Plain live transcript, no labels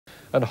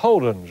and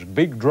Holden's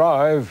big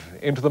drive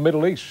into the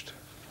Middle East.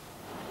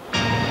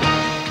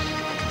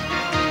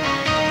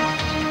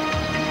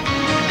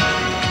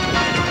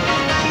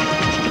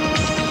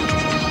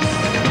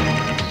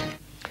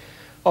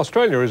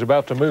 Australia is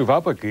about to move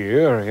up a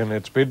gear in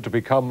its bid to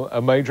become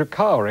a major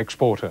car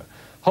exporter.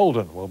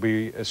 Holden will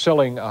be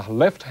selling a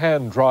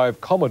left-hand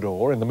drive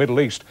Commodore in the Middle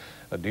East,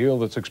 a deal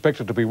that's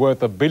expected to be worth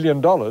 $1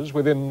 billion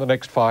within the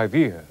next 5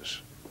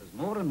 years.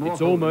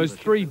 It's almost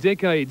 3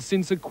 decades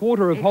since a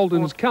quarter of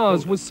Holden's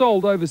cars were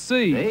sold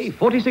overseas.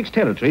 46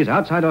 territories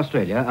outside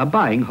Australia are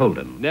buying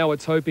Holden. Now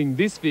it's hoping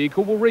this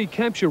vehicle will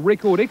recapture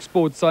record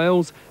export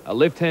sales, a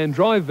left-hand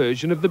drive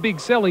version of the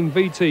big-selling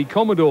VT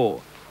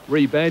Commodore.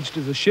 Rebadged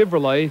as a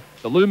Chevrolet,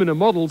 the Lumina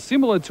model,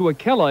 similar to a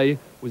Calais,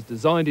 was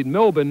designed in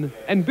Melbourne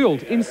and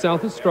built in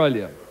South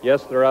Australia.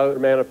 Yes, there are other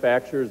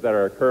manufacturers that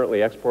are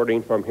currently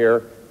exporting from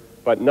here,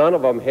 but none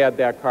of them had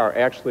that car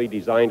actually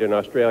designed in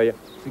Australia.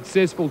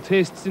 Successful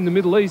tests in the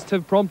Middle East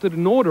have prompted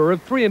an order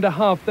of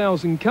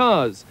 3,500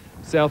 cars.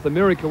 South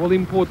America will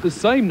import the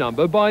same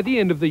number by the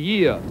end of the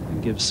year.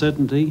 It gives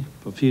certainty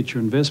for future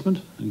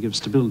investment and gives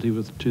stability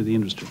to the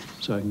industry,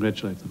 so I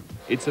congratulate them.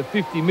 It's a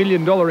 $50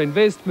 million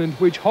investment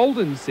which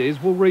Holden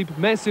says will reap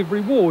massive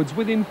rewards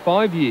within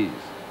 5 years.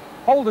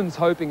 Holden's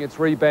hoping its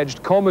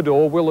rebadged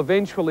Commodore will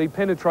eventually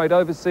penetrate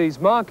overseas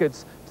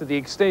markets to the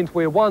extent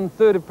where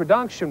 1/3 of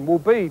production will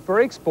be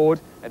for export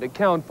and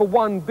account for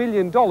 $1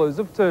 billion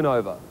of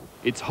turnover.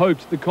 It's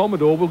hoped the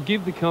Commodore will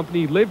give the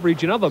company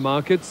leverage in other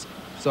markets,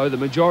 so the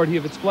majority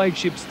of its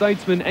flagship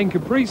Statesman and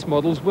Caprice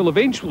models will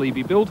eventually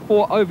be built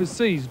for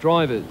overseas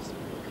drivers.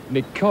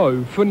 Nick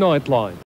Coe for Nightline.